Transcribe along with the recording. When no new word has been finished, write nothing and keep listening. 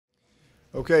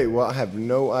Okay, well, I have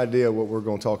no idea what we're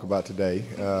going to talk about today,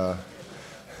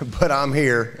 but I'm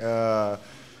here.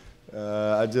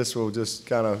 I just will just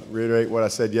kind of reiterate what I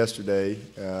said yesterday.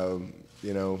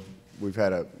 We've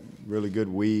had a really good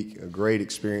week, a great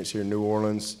experience here in New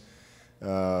Orleans.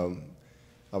 I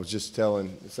was just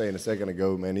saying a second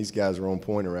ago, man, these guys are on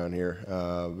point around here.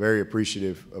 Very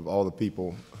appreciative of all the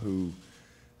people who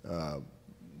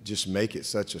just make it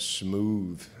such a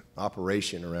smooth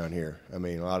operation around here. I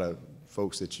mean, a lot of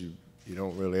folks that you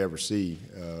don't really ever see,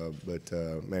 but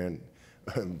man,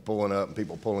 pulling up and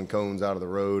people pulling cones out of the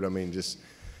road. I mean, just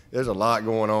there's a lot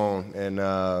going on, and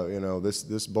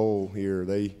this bowl here,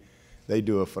 they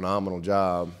do a phenomenal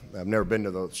job. I've never been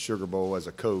to the Sugar Bowl as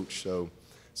a coach, so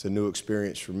it's a new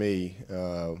experience for me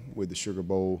with the Sugar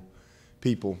Bowl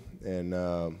people, and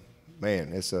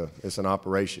man, it's an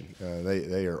operation.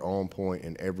 They are on point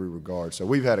in every regard. So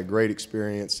we've had a great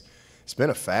experience. It's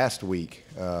been a fast week.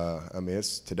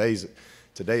 Today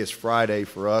is Friday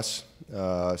for us,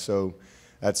 so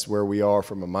that's where we are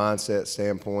from a mindset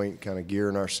standpoint, kind of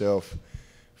gearing ourselves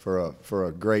for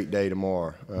a great day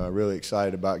tomorrow. Really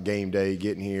excited about game day,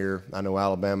 getting here. I know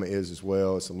Alabama is as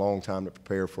well. It's a long time to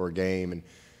prepare for a game, and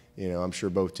I'm sure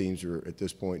both teams are at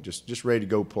this point just ready to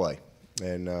go play.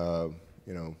 And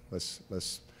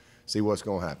let's see what's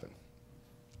going to happen.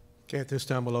 Okay, at this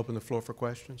time we'll open the floor for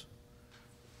questions.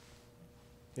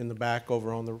 In the back,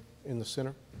 over in the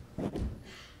center.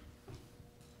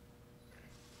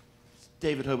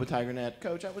 David Hoba, TigerNet.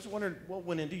 Coach, I was wondering what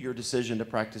went into your decision to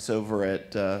practice over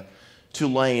at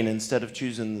Tulane instead of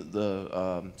choosing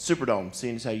the Superdome,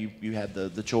 seeing as how you had the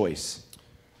choice?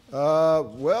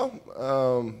 When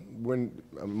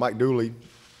Mike Dooley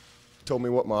told me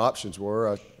what my options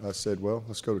were, I said, well,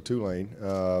 let's go to Tulane.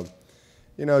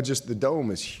 Just the dome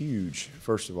is huge,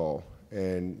 first of all,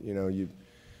 and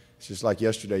it's just like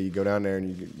yesterday. You go down there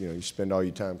and you spend all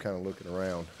your time kind of looking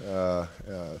around,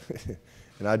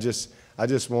 and I just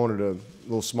wanted a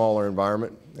little smaller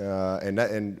environment,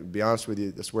 and to be honest with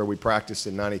you, that's where we practiced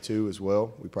in '92 as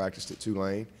well. We practiced at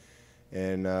Tulane,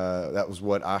 and that was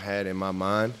what I had in my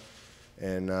mind,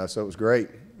 and so it was great.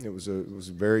 It was a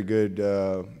very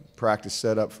good practice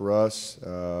setup for us.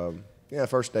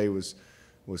 First day was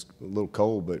a little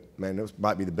cold, but man, it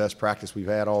might be the best practice we've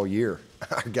had all year.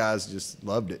 Our guys just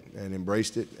loved it and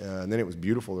embraced it, and then it was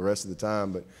beautiful the rest of the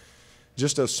time. But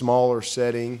just a smaller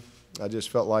setting, I just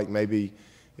felt like maybe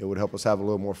it would help us have a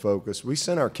little more focus. We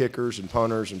sent our kickers and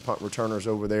punters and punt returners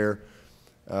over there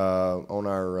on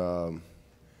our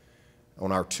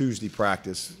Tuesday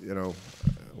practice,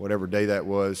 whatever day that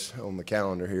was on the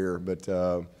calendar here. But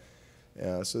so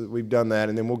we've done that,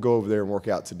 and then we'll go over there and work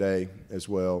out today as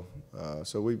well.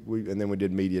 And then we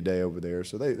did media day over there.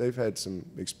 So they've had some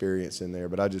experience in there.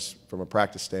 But I just, from a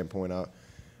practice standpoint,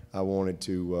 I wanted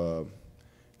to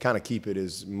kind of keep it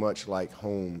as much like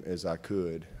home as I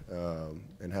could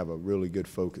and have a really good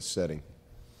focused setting.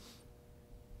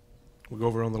 We'll go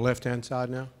over on the left-hand side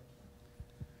now.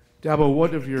 Dabo,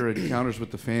 what have your encounters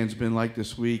with the fans been like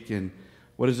this week, and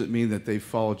what does it mean that they've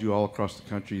followed you all across the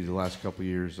country the last couple of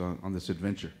years on this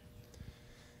adventure?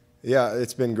 Yeah,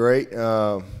 it's been great.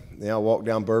 I walked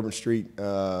down Bourbon Street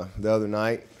the other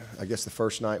night, I guess the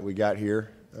first night we got here,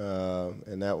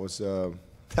 and that was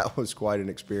quite an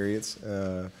experience,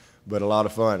 but a lot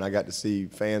of fun. I got to see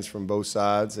fans from both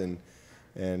sides, and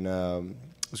it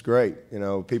was great.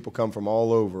 People come from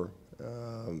all over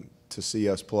to see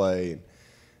us play. And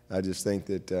I just think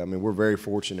that we're very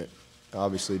fortunate,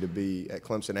 obviously, to be at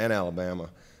Clemson and Alabama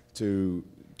to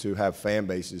have fan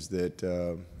bases that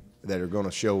are going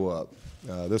to show up.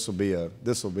 This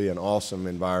will be an awesome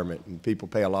environment, and people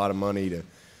pay a lot of money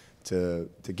to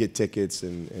get tickets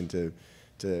and to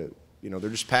they're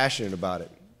just passionate about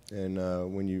it. And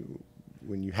when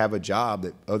you have a job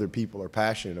that other people are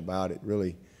passionate about, it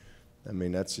really,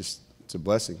 it's a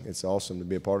blessing. It's awesome to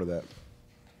be a part of that.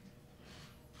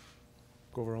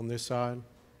 Go over on this side.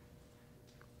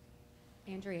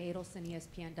 Andrea Adelson,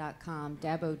 ESPN.com.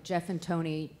 Dabo, Jeff and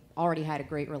Tony already had a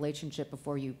great relationship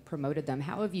before you promoted them.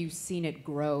 How have you seen it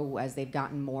grow as they've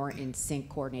gotten more in sync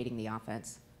coordinating the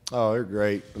offense? Oh, they're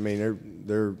great.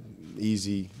 They're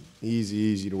easy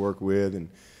to work with,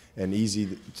 and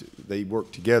easy. They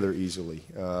work together easily.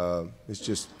 It's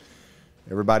just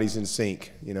everybody's in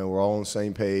sync. We're all on the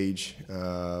same page.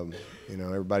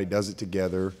 Everybody does it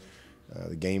together.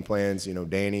 The game plans,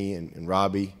 Danny and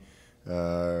Robbie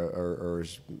are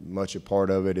as much a part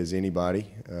of it as anybody,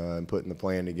 and putting the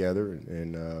plan together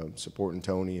and supporting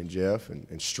Tony and Jeff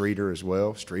and Streeter as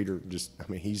well. Streeter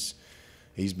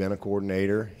he's been a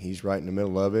coordinator. He's right in the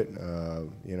middle of it.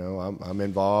 I'm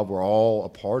involved. We're all a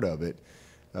part of it.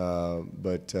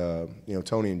 But you know,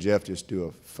 Tony and Jeff just do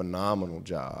a phenomenal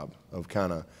job of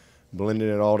kind of blending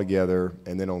it all together,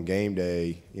 and then on game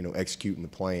day, you know, executing the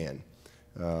plan,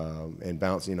 and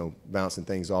bouncing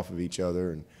things off of each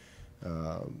other, and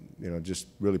you know, just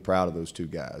really proud of those two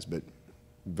guys. But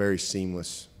very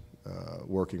seamless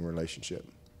working relationship,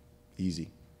 easy.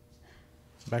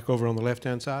 Back over on the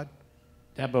left-hand side.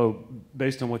 Dabo,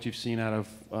 based on what you've seen out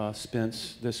of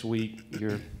Spence this week,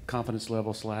 your confidence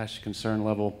level / concern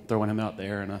level throwing him out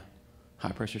there in a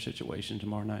high-pressure situation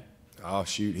tomorrow night? Oh,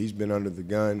 shoot, he's been under the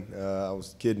gun. I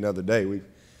was kidding the other day.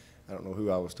 I don't know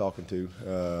who I was talking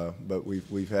to, but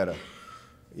we've had a,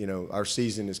 you know, our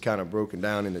season is kind of broken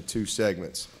down into two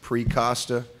segments,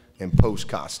 pre-Costa and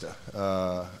post-Costa,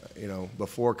 you know,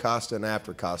 before Costa and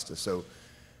after Costa. So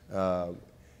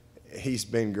he's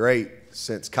been great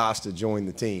since Costa joined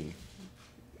the team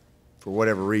for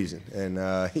whatever reason.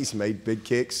 And he's made big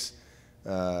kicks.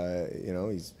 You know,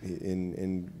 he's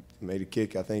made a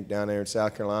kick, I think, down there in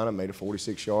South Carolina, made a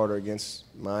 46-yarder against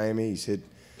Miami. He's hit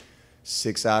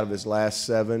 6 out of his last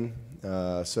 7.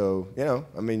 So, you know,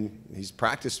 I mean, he's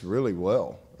practiced really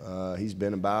well. He's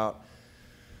been about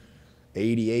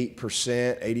 88%,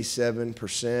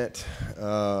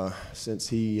 87% since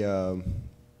he, you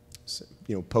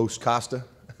know, post-Costa.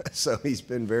 So he's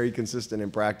been very consistent in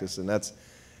practice, and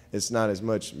it's not as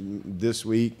much this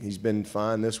week. He's been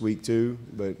fine this week too,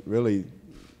 but really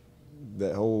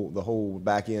the whole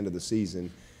back end of the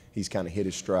season, he's kind of hit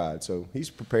his stride. So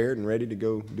he's prepared and ready to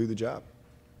go do the job.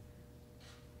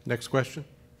 Next question.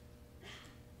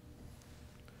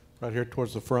 Right here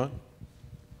towards the front.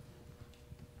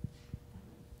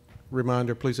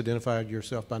 Reminder, please identify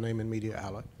yourself by name and media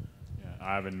outlet. Yeah,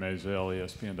 Ivan Mazel,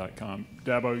 ESPN.com.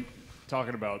 Dabo,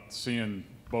 talking about seeing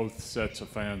both sets of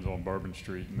fans on Bourbon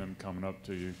Street and them coming up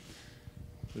to you,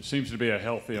 there seems to be a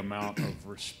healthy amount of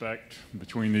respect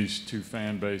between these two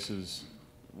fan bases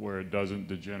where it doesn't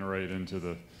degenerate into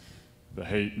the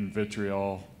hate and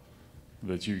vitriol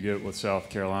that you get with South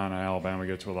Carolina, Alabama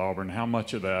gets with Auburn. How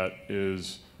much of that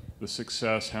is the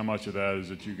success? How much of that is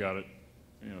that you got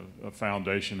a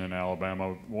foundation in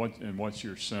Alabama? What's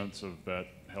your sense of that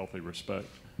healthy respect?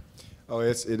 Oh,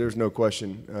 there's no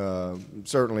question.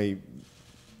 Certainly,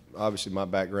 obviously, my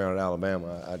background at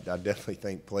Alabama, I definitely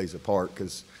think plays a part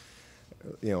because,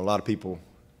 you know, a lot of people,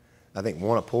 I think,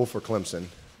 want to pull for Clemson,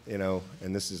 you know,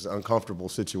 and this is an uncomfortable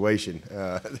situation.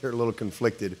 They're a little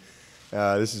conflicted.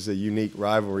 This is a unique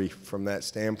rivalry from that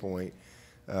standpoint.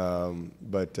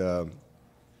 But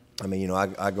I mean, you know,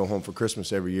 I go home for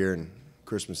Christmas every year, and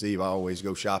Christmas Eve I always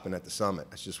go shopping at the Summit.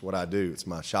 That's just what I do. It's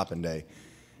my shopping day.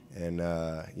 And,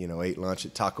 you know, ate lunch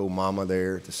at Taco Mama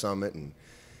there at the Summit, and,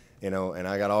 you know, and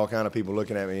I got all kind of people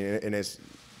looking at me. And it's,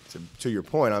 to your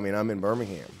point, I mean, I'm in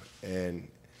Birmingham, and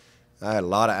I had a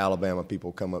lot of Alabama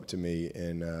people come up to me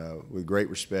and with great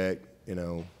respect, you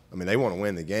know. I mean, they want to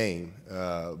win the game,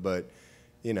 but,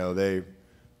 you know,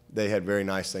 they had very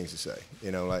nice things to say.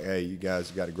 You know, like, hey, you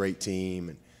guys got a great team,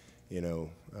 and, you know,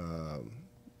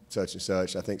 such and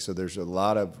such. I think so there's a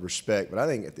lot of respect. But I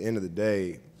think at the end of the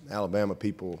day, Alabama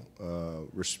people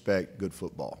respect good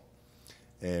football.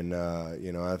 And,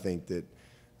 you know, I think that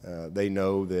they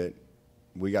know that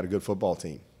we got a good football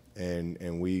team,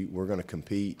 and we're going to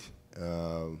compete,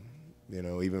 you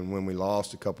know, even when we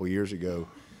lost a couple of years ago,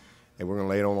 and we're going to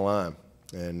lay it on the line.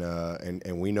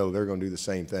 And we know they're going to do the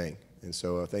same thing. And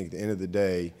so I think at the end of the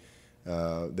day,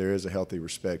 there is a healthy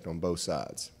respect on both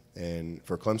sides. And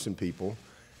for Clemson people,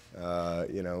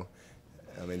 you know,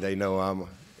 I mean, they know I'm a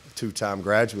two-time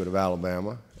graduate of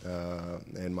Alabama,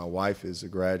 and my wife is a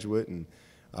graduate and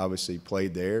obviously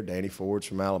played there. Danny Ford's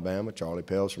from Alabama, Charlie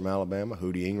Pell's from Alabama,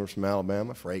 Hootie Ingram's from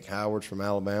Alabama, Frank Howard's from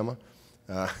Alabama.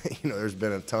 You know, there's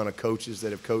been a ton of coaches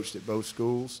that have coached at both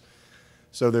schools.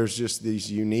 So there's just these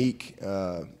unique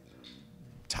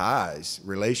ties,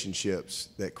 relationships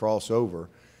that cross over.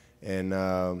 And,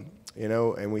 you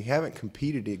know, and we haven't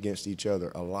competed against each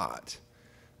other a lot.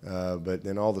 But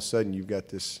then all of a sudden you've got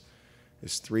this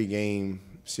 3-game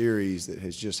series that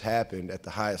has just happened at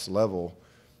the highest level.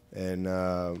 And,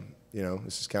 you know,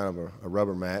 this is kind of a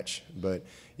rubber match. But,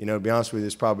 you know, to be honest with you,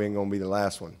 this probably ain't going to be the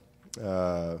last one.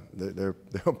 There'll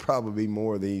probably be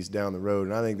more of these down the road,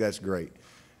 and I think that's great.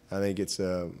 I think it's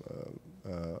a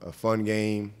fun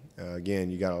game. Again,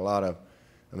 you got a lot of,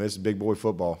 I mean, this is big boy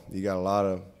football. You got a lot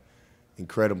of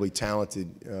incredibly talented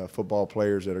football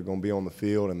players that are going to be on the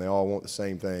field, and they all want the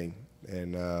same thing.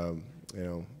 And, you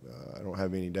know, I don't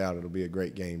have any doubt it'll be a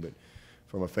great game. But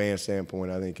from a fan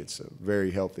standpoint, I think it's a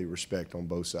very healthy respect on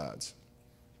both sides.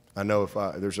 I know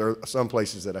there's some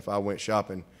places that if I went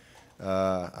shopping,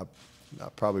 I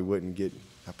probably wouldn't get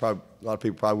a lot of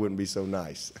people probably wouldn't be so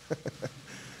nice.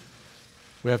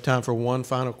 We have time for one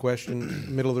final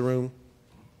question, middle of the room.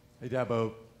 Hey,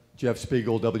 Dabo. Jeff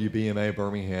Spiegel, WBMA,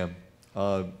 Birmingham.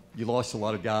 You lost a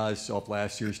lot of guys off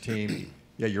last year's team.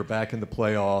 Yeah, you're back in the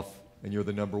playoff, and you're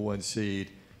the #1 seed.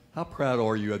 How proud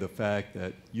are you of the fact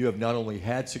that you have not only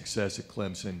had success at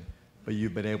Clemson, but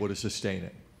you've been able to sustain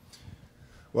it?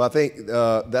 Well, I think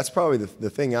that's probably the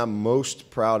thing I'm most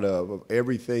proud of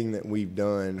everything that we've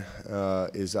done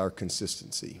is our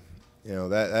consistency. You know,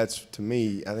 that's to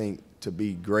me, I think to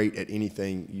be great at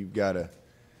anything, you got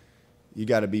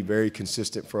to be very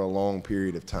consistent for a long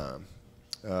period of time.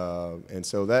 And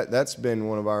so that's been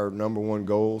one of our #1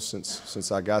 goals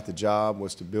since I got the job,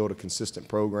 was to build a consistent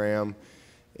program,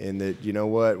 and that, you know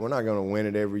what, we're not going to win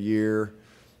it every year,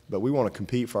 but we want to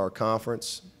compete for our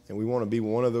conference, and we want to be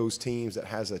one of those teams that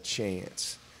has a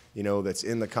chance, you know, that's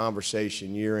in the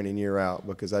conversation year in and year out.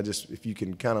 Because if you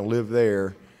can kind of live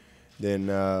there, then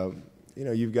you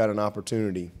know, you've got an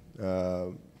opportunity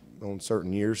on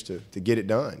certain years to get it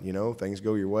done. You know, things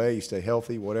go your way, you stay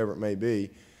healthy, whatever it may be.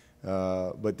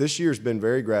 But this year's been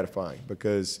very gratifying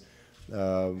because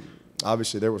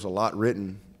obviously there was a lot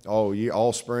written all year,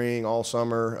 all spring, all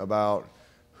summer about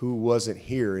who wasn't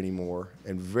here anymore,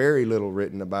 and very little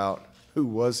written about who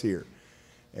was here.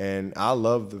 And I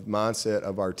love the mindset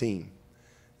of our team,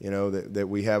 you know, that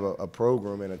we have a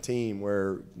program and a team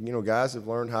where, you know, guys have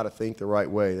learned how to think the right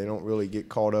way. They don't really get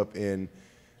caught up in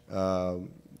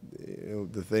you know,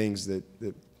 the things that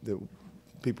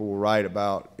people will write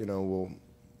about, you know, well,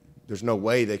 there's no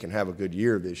way they can have a good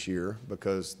year this year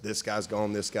because this guy's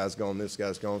gone, this guy's gone, this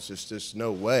guy's gone. It's just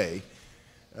no way.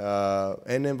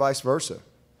 And then vice versa.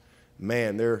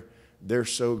 Man, they're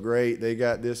so great. They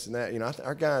got this and that. You know,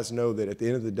 our guys know that at the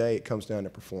end of the day, it comes down to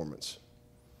performance.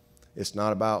 It's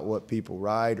not about what people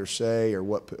write or say or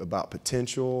about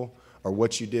potential or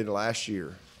what you did last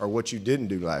year or what you didn't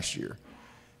do last year.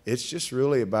 It's just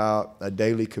really about a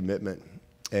daily commitment.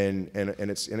 And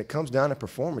it comes down to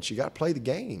performance. You got to play the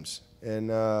games, and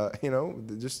you know,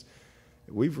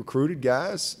 we've recruited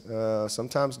guys.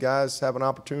 Sometimes guys have an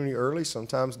opportunity early.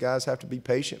 Sometimes guys have to be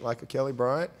patient, like a Kelly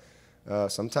Bryant.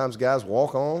 Sometimes guys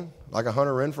walk on, like a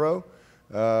Hunter Renfro.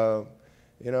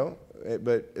 You know,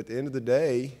 but at the end of the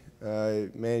day,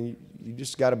 man, you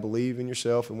just got to believe in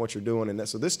yourself and what you're doing. And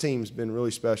so this team's been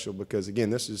really special because, again,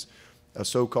 this is a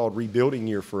so-called rebuilding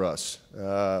year for us. We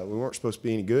weren't supposed to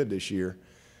be any good this year.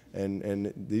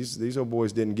 And these old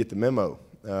boys didn't get the memo.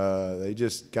 They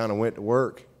just kind of went to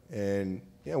work, and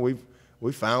you know,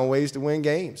 we found ways to win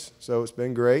games. So it's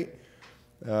been great.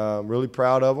 Really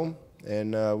proud of them.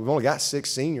 And we've only got 6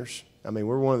 seniors. I mean,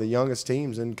 we're one of the youngest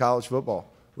teams in college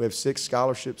football. We have 6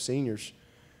 scholarship seniors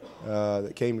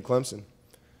that came to Clemson.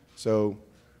 So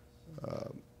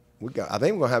I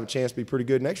think we're gonna have a chance to be pretty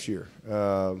good next year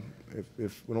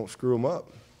if we don't screw them up.